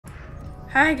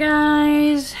Hi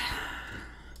guys!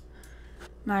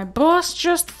 My boss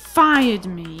just fired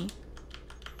me.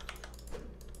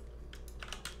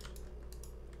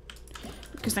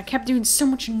 Because I kept doing so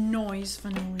much noise for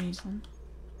no reason.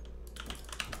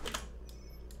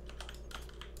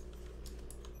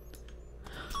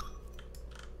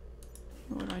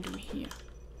 What do I do here?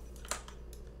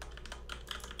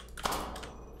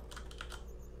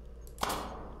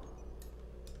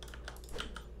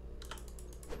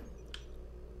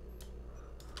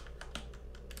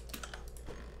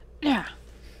 Yeah.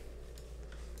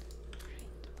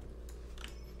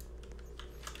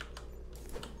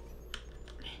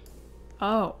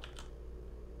 Oh.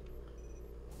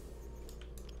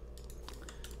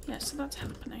 Yeah, so that's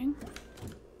happening.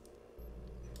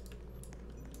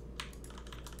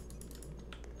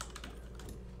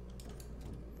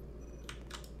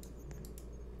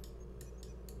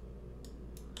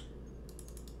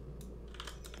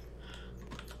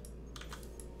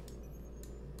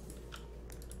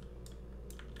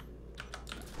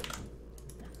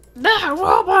 That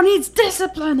robot needs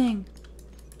disciplining!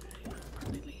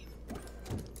 Probably leave.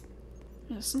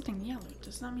 There's something yellow.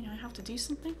 Does that mean I have to do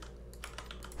something?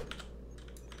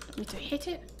 I need to hit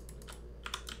it?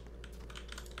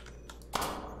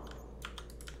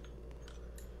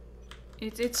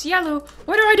 It's yellow.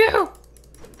 What do I do?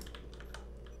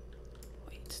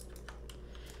 Wait.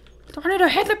 Do I need to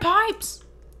hit the pipes?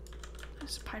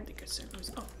 There's a pipe that goes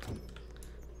up.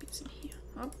 It's in here.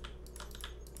 Up.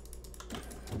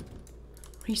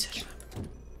 Research lab.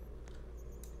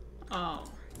 Oh.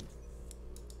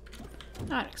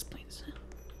 That explains it.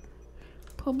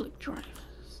 Public drivers.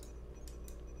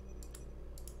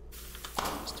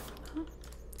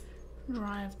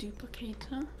 Drive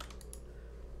duplicator.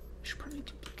 Should probably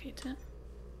duplicate it.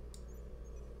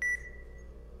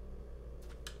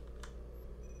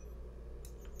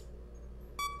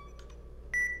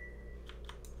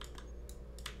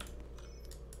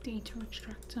 Data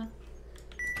extractor.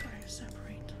 Drive separate.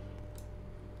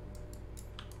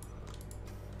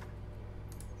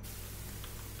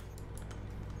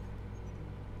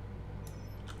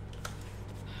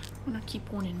 I'm gonna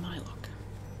keep one in my lock.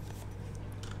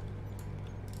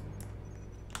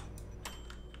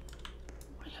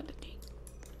 I had the date.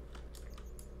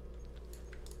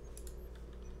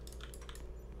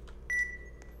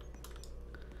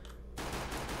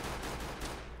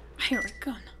 I hear a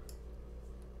gun.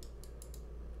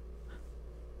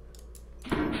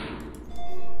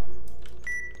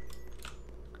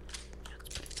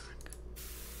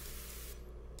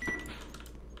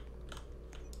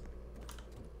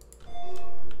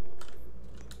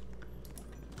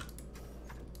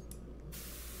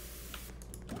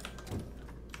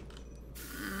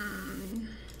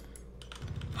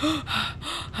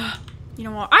 You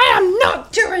know what? I am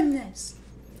not doing this!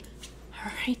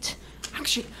 Alright.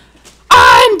 Actually,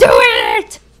 I'm doing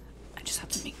it! I just have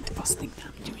to make my boss think that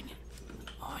I'm doing it.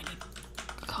 Oh, I need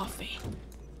coffee.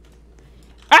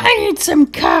 I need some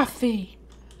coffee!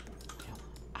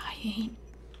 I ain't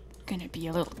gonna be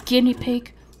a little guinea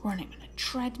pig running on a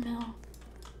treadmill.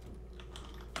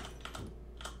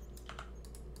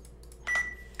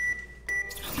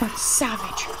 I'm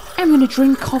savage. I'm gonna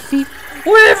drink coffee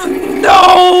with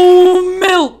no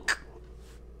milk!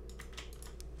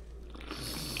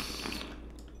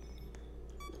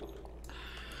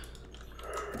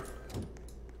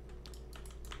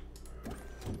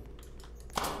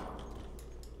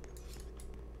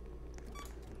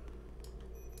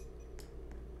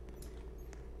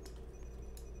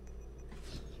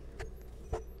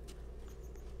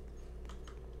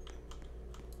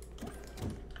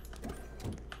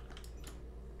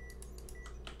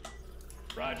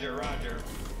 Roger, roger.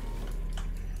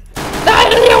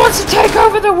 That idiot wants to take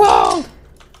over the world!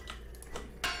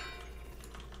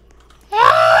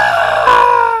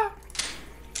 Ah!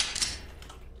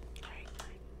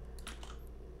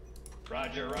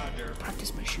 Roger, roger.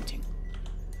 Practice my shooting.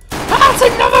 That's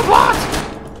another bot!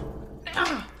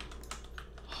 Ah!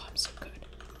 Oh, I'm so good.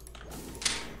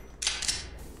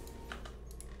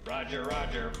 Roger,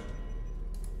 roger.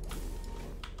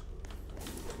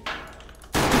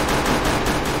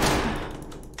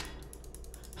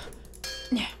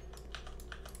 Yeah.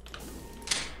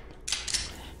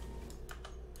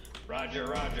 Roger,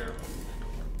 roger.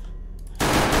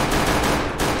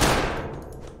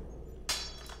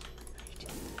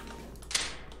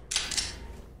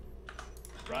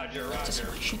 Roger, Practice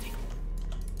roger. my shooting.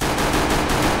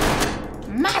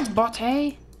 Mad bot,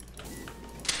 eh?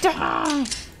 Die!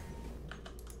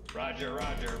 Roger,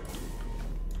 roger.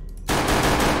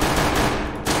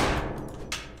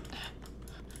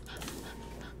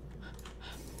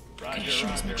 gonna shoot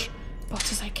as much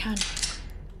bots as I can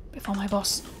before my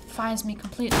boss finds me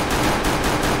completely.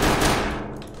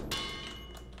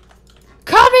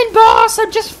 Coming, boss!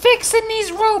 I'm just fixing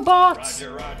these robots!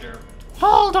 Roger, roger.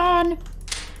 Hold on!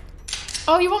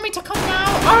 Oh, you want me to come now?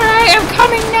 Alright, I'm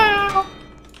coming now!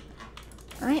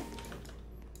 Alright.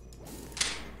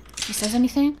 If he says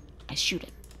anything, I shoot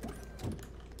it.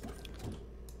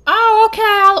 Oh, okay,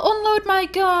 I'll unload my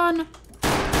gun.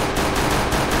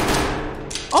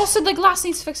 Also, the glass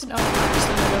needs fixing. Oh,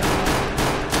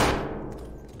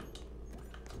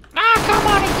 ah, come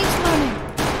on, it keeps loading.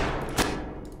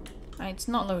 Right, it's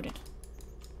not loaded.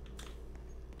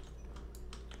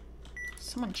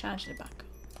 Someone charged it back.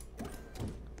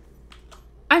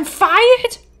 I'm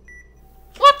fired?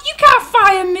 What? You can't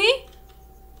fire me!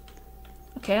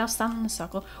 Okay, I'll stand in the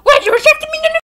circle. Wait, you